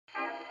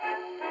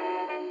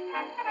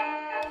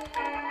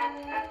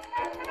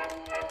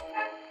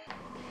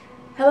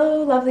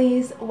Hello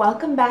lovelies,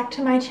 welcome back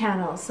to my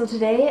channel. So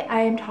today I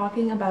am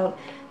talking about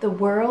the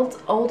world's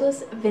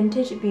oldest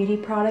vintage beauty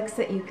products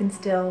that you can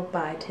still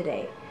buy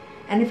today.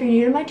 And if you're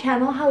new to my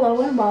channel,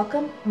 hello and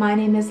welcome. My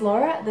name is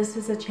Laura. This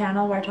is a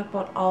channel where I talk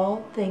about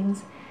all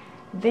things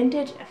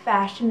vintage,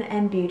 fashion,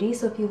 and beauty.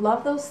 So if you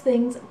love those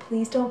things,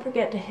 please don't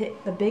forget to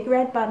hit the big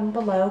red button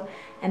below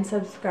and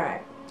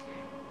subscribe.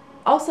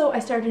 Also, I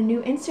started a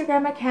new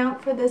Instagram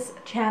account for this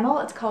channel.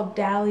 It's called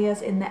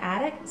Dahlias in the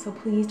Attic. So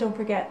please don't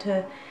forget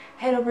to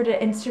head over to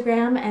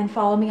Instagram and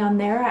follow me on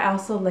there. I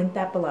also link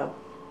that below.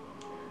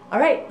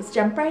 Alright, let's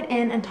jump right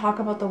in and talk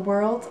about the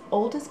world's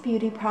oldest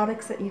beauty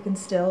products that you can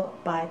still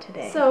buy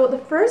today. So the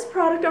first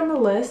product on the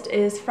list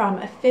is from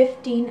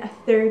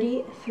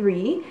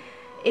 1533.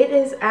 It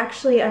is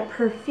actually a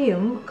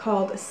perfume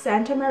called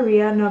Santa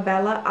Maria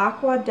Novella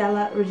Acqua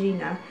Della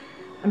Regina.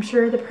 I'm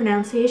sure the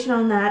pronunciation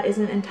on that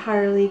isn't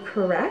entirely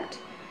correct.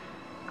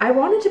 I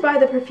wanted to buy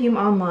the perfume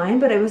online,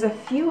 but it was a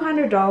few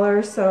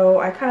 $100s, so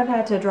I kind of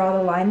had to draw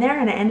the line there,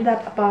 and I ended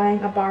up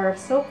buying a bar of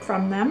soap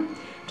from them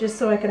just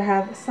so I could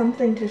have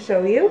something to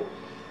show you.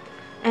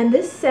 And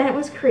this scent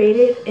was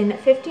created in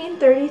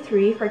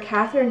 1533 for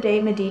Catherine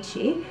de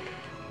Medici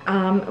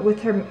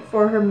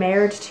for her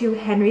marriage to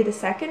Henry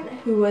II,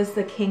 who was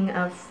the King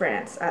of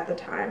France at the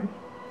time.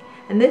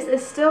 And this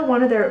is still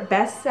one of their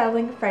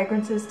best-selling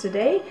fragrances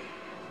today,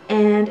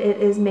 and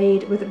it is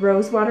made with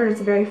rose water, and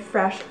it's a very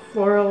fresh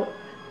floral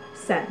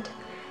scent.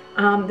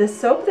 The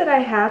soap that I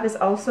have is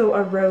also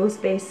a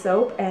rose-based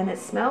soap, and it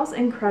smells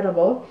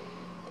incredible.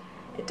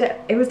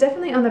 It was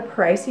definitely on the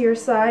pricier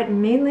side,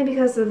 mainly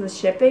because of the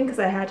shipping, because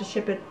I had to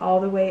ship it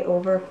all the way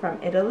over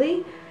from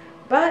Italy.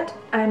 But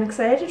I'm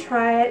excited to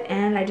try it,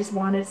 and I just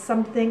wanted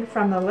something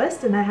from the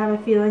list, and I have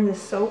a feeling the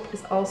soap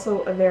is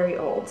also very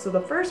old. So the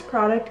first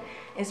product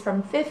is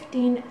from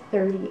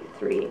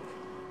 1533.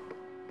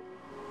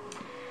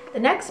 The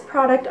next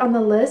product on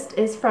the list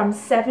is from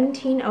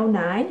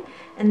 1709,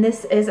 and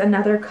this is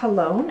another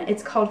cologne.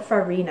 It's called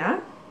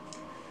Farina.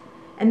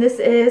 And this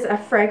is a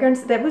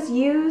fragrance that was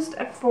used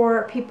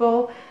for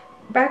people,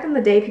 back in the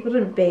day people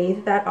didn't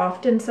bathe that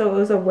often, so it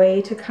was a way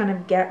to kind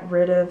of get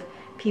rid of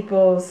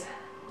people's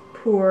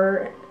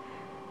poor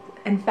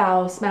and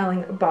foul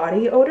smelling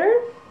body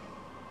odor.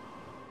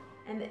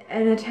 And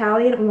an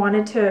Italian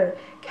wanted to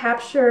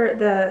capture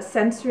the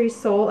sensory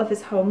soul of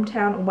his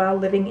hometown while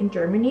living in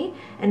Germany,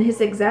 and his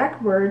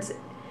exact words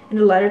in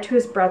a letter to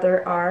his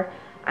brother are,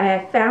 "I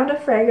have found a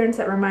fragrance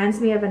that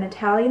reminds me of an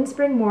Italian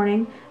spring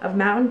morning, of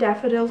mountain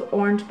daffodils,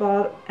 orange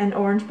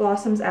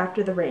blossoms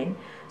after the rain."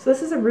 So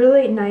this is a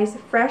really nice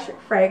fresh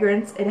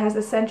fragrance. It has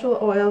essential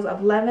oils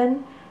of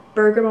lemon,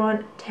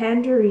 bergamot,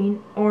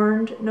 tangerine,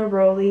 orange,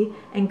 neroli,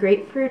 and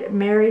grapefruit,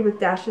 married with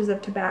dashes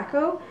of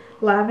tobacco,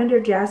 lavender,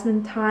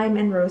 jasmine, thyme,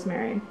 and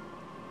rosemary.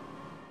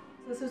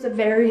 This was a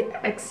very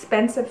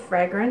expensive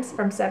fragrance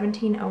from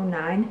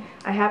 1709.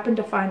 I happened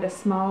to find a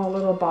small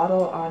little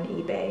bottle on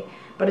eBay,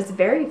 but it's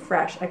very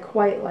fresh. I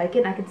quite like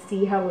it, and I could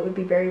see how it would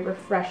be very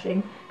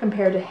refreshing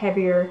compared to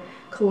heavier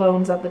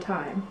colognes of the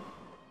time.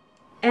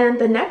 And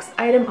the next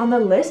item on the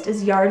list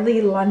is Yardley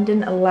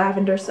London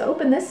Lavender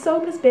Soap, and this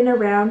soap has been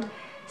around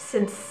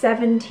since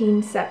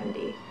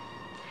 1770.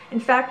 In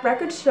fact,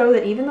 records show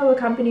that even though the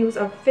company was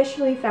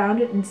officially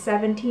founded in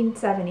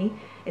 1770,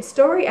 its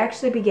story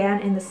actually began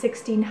in the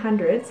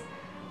 1600s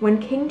when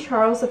King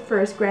Charles I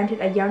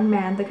granted a young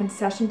man the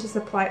concession to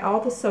supply all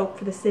the soap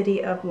for the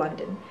city of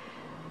London.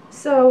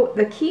 So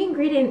the key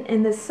ingredient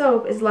in this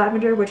soap is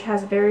lavender, which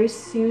has very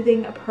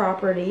soothing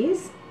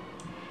properties.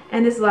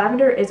 And this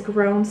lavender is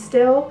grown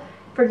still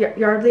for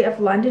Yardley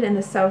of London in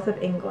the south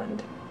of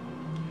England.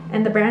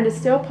 And the brand is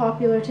still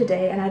popular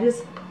today, and I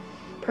just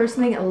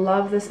personally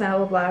love the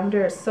smell of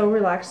lavender. It's so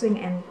relaxing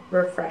and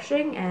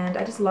refreshing, and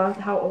I just love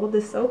how old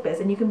this soap is,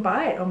 and you can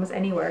buy it almost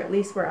anywhere, at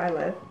least where I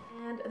live.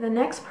 And the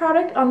next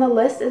product on the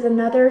list is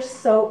another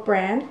soap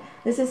brand.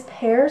 This is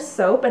Pears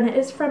Soap, and it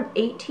is from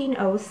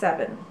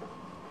 1807.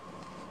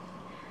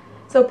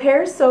 So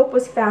Pears Soap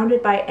was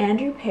founded by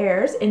Andrew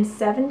Pears in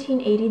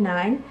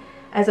 1789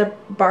 as a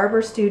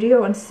barber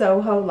studio in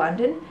Soho,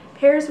 London.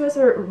 Pears was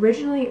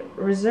originally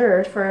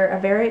reserved for a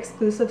very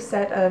exclusive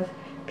set of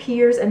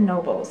peers and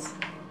nobles.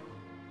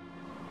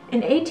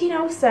 In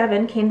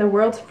 1807 came the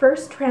world's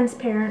first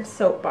transparent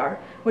soap bar,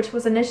 which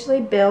was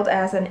initially billed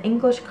as an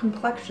English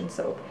complexion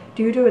soap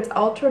due to its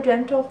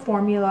ultra-gentle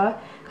formula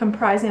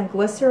comprising of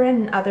glycerin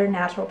and other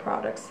natural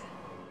products.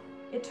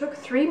 It took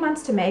 3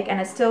 months to make, and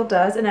it still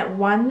does, and it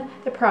won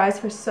the prize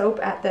for soap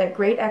at the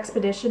Great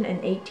Expedition in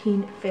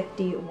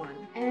 1851.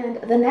 And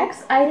the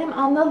next item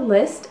on the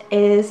list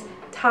is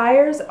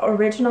Tyre's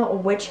Original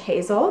Witch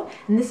Hazel,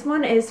 and this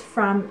one is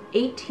from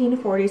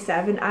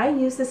 1847. I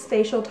use this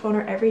facial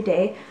toner every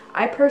day.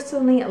 I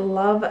personally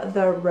love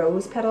the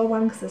rose petal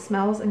one because it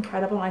smells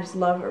incredible, and I just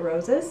love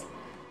roses.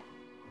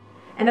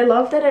 And I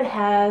love that it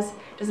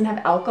doesn't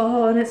have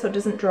alcohol in it, so it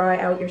doesn't dry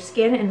out your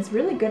skin, and it's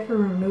really good for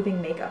removing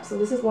makeup. So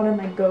this is one of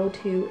my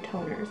go-to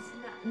toners.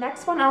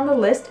 Next one on the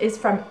list is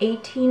from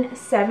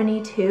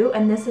 1872,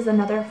 and this is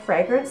another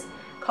fragrance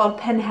called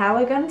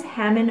Penhaligon's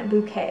Hammond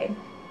Bouquet.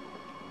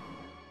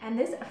 And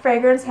this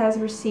fragrance has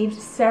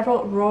received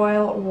several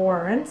royal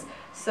warrants.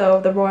 So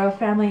the royal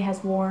family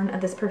has worn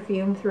this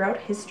perfume throughout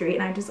history,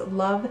 and I just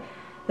love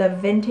the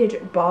vintage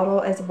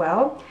bottle as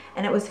well.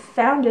 And it was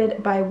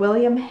founded by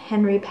William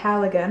Henry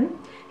Paligan.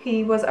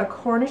 He was a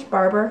Cornish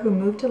barber who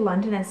moved to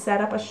London and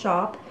set up a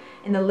shop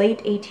in the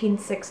late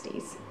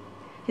 1860s.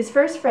 His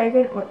first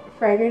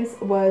fragrance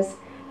was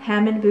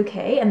Hammond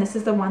Bouquet, and this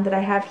is the one that I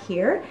have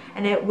here,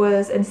 and it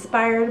was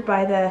inspired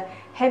by the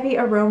heavy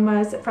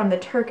aromas from the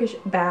Turkish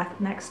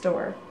bath next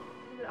door.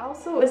 What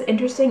also is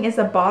interesting is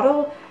the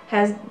bottle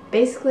has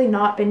basically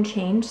not been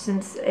changed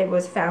since it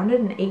was founded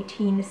in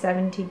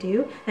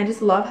 1872. And I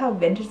just love how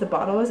vintage the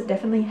bottle is. It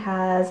definitely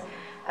has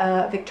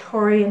a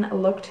Victorian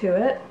look to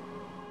it.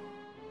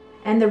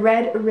 And the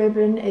red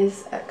ribbon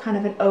is kind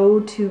of an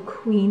ode to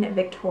Queen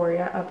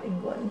Victoria of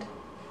England.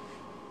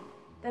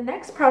 The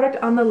next product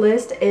on the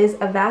list is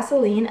a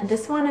Vaseline.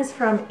 This one is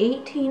from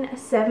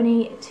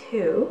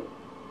 1872.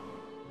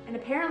 And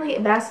apparently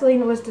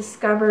Vaseline was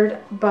discovered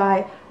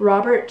by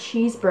Robert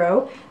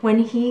Cheesebrough when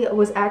he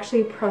was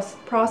actually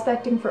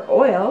prospecting for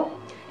oil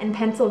in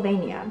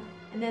Pennsylvania.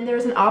 And then there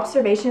was an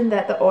observation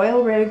that the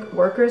oil rig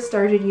workers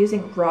started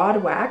using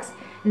rod wax,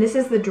 and this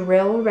is the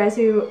drill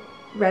residue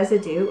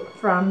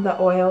from the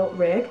oil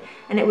rig,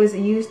 and it was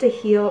used to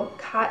heal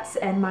cuts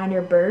and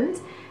minor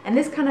burns. And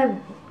this kind of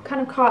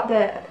caught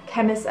the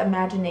chemist's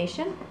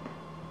imagination.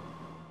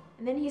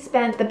 And then he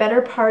spent the better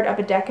part of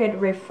a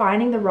decade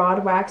refining the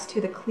rod wax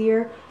to the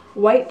clear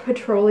white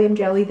petroleum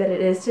jelly that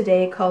it is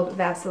today, called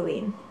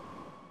Vaseline.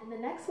 And the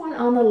next one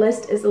on the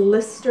list is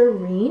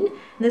Listerine.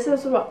 And this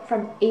was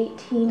from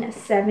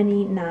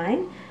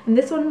 1879. And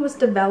this one was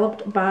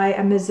developed by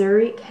a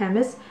Missouri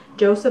chemist,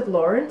 Joseph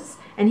Lawrence,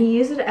 and he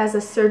used it as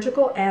a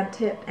surgical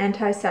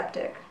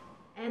antiseptic.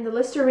 And the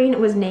Listerine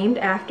was named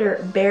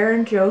after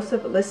Baron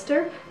Joseph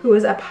Lister, who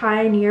was a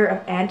pioneer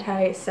of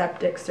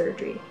antiseptic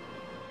surgery.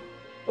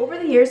 Over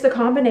the years, the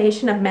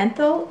combination of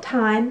menthol,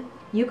 thyme,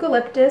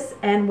 eucalyptus,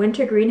 and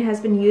wintergreen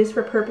has been used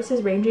for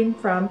purposes ranging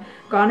from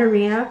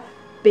gonorrhea,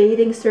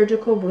 bathing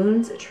surgical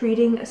wounds,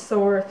 treating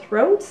sore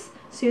throats,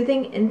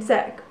 soothing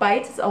insect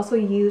bites. It's also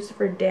used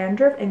for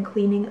dandruff and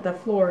cleaning the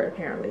floor,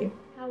 apparently.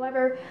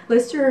 However,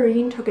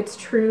 Listerine took its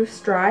true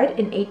stride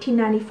in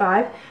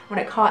 1895 when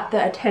it caught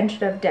the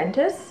attention of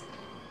dentists.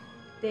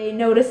 They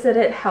noticed that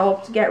it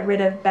helped get rid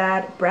of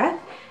bad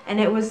breath, and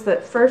it was the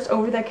first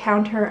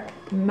over-the-counter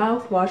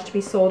mouthwash to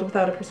be sold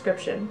without a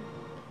prescription.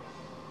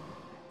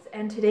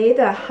 And today,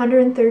 the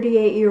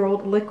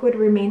 138-year-old liquid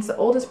remains the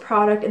oldest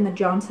product in the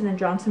Johnson &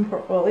 Johnson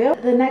portfolio.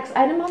 The next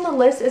item on the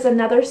list is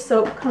another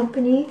soap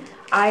company,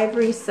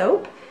 Ivory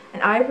Soap.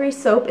 And Ivory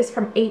Soap is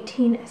from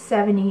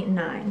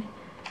 1879.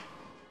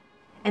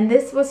 And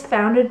this was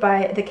founded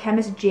by the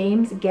chemist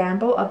James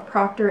Gamble of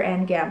Procter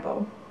 &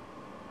 Gamble.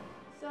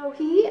 So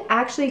he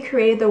actually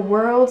created the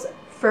world's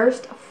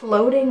first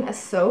floating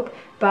soap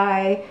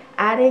by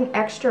adding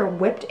extra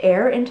whipped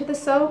air into the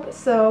soap.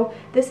 So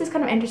this is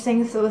kind of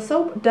interesting. So the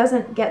soap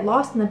doesn't get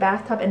lost in the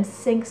bathtub and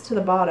sinks to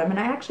the bottom, and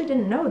I actually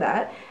didn't know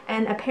that.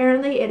 And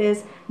apparently it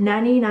is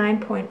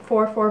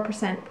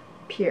 99.44%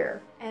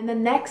 pure. And the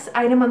next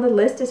item on the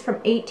list is from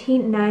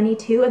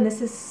 1892, and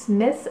this is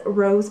Smith's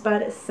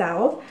Rosebud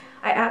Salve.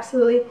 I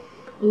absolutely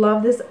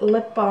love this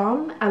lip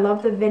balm. I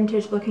love the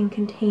vintage looking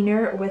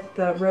container with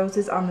the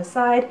roses on the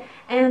side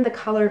and the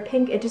color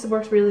pink. It just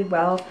works really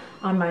well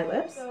on my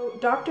lips. So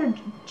Dr.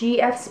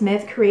 G.F.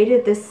 Smith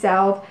created this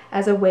salve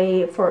as a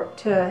way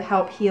to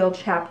help heal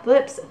chapped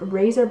lips,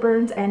 razor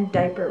burns, and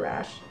diaper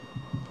rash.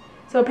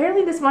 So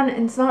apparently this one,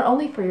 it's not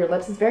only for your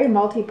lips, it's very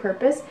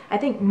multi-purpose. I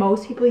think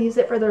most people use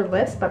it for their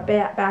lips, but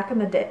back in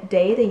the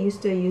day they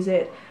used to use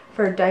it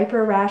for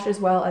diaper rash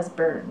as well as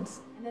burns.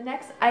 The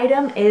next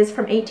item is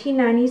from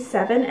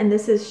 1897, and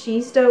this is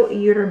Shisto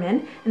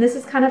Utermin, and this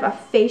is kind of a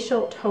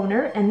facial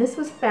toner, and this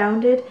was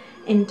founded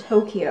in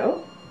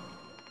Tokyo.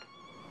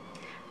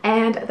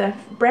 And the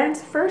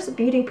brand's first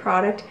beauty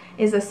product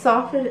is a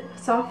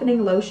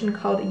softening lotion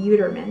called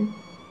Utermin,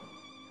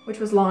 which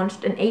was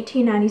launched in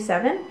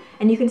 1897,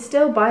 and you can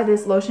still buy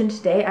this lotion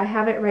today. I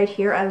have it right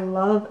here. I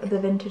love the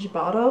vintage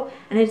bottle,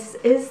 and it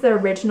is the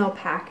original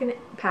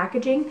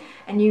packaging,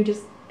 and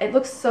it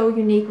looks so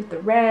unique with the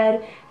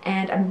red,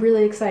 and I'm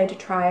really excited to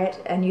try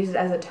it and use it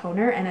as a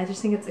toner, and I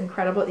just think it's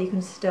incredible that you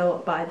can still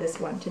buy this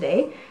one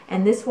today.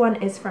 And this one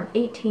is from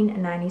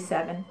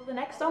 1897. So the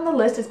next on the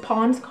list is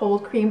Pond's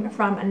Cold Cream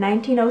from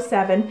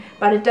 1907,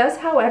 but it does,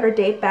 however,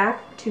 date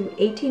back to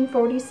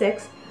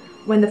 1846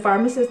 when the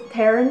pharmacist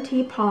Theron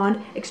T.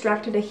 Pond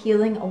extracted a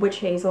healing witch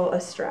hazel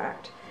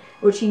extract,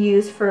 which he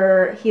used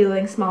for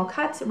healing small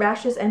cuts,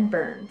 rashes, and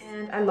burns.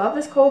 And I love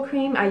this cold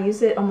cream. I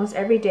use it almost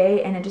every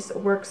day, and it just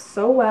works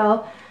so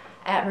well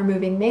at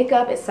removing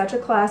makeup. It's such a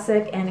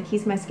classic, and it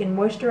keeps my skin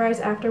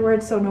moisturized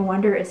afterwards, so no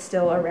wonder it's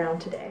still around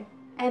today.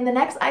 And the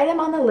next item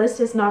on the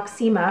list is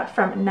Noxzema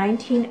from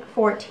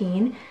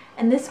 1914,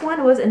 and this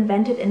one was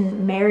invented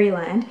in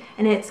Maryland,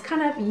 and it's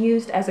kind of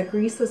used as a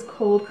greaseless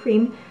cold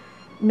cream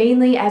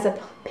mainly as a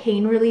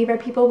pain reliever.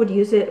 People would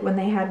use it when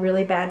they had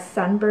really bad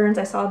sunburns.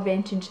 I saw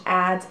vintage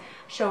ads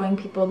showing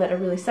people that are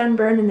really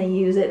sunburned and they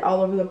use it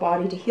all over the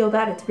body to heal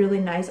that. It's really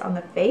nice on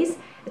the face.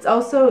 It's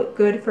also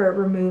good for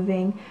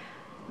removing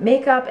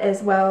makeup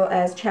as well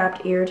as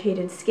chapped,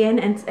 irritated skin,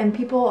 and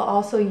people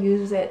also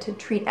use it to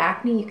treat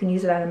acne. You can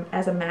use it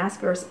as a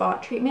mask or a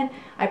spot treatment.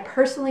 I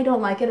personally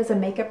don't like it as a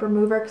makeup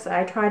remover because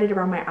I tried it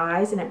around my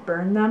eyes and it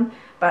burned them,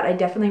 but I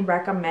definitely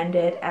recommend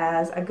it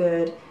as a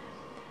good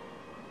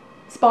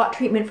spot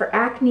treatment for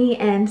acne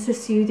and to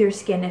soothe your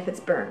skin if it's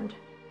burned.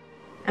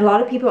 A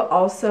lot of people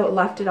also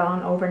left it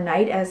on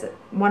overnight as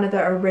one of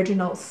the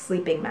original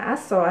sleeping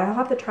masks, so I'll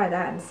have to try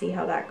that and see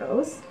how that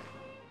goes.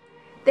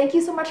 Thank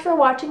you so much for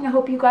watching. I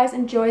hope you guys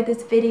enjoyed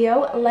this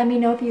video. Let me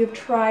know if you have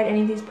tried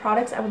any of these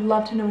products. I would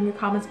love to know in your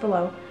comments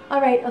below.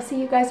 Alright, I'll see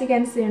you guys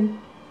again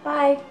soon.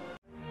 Bye!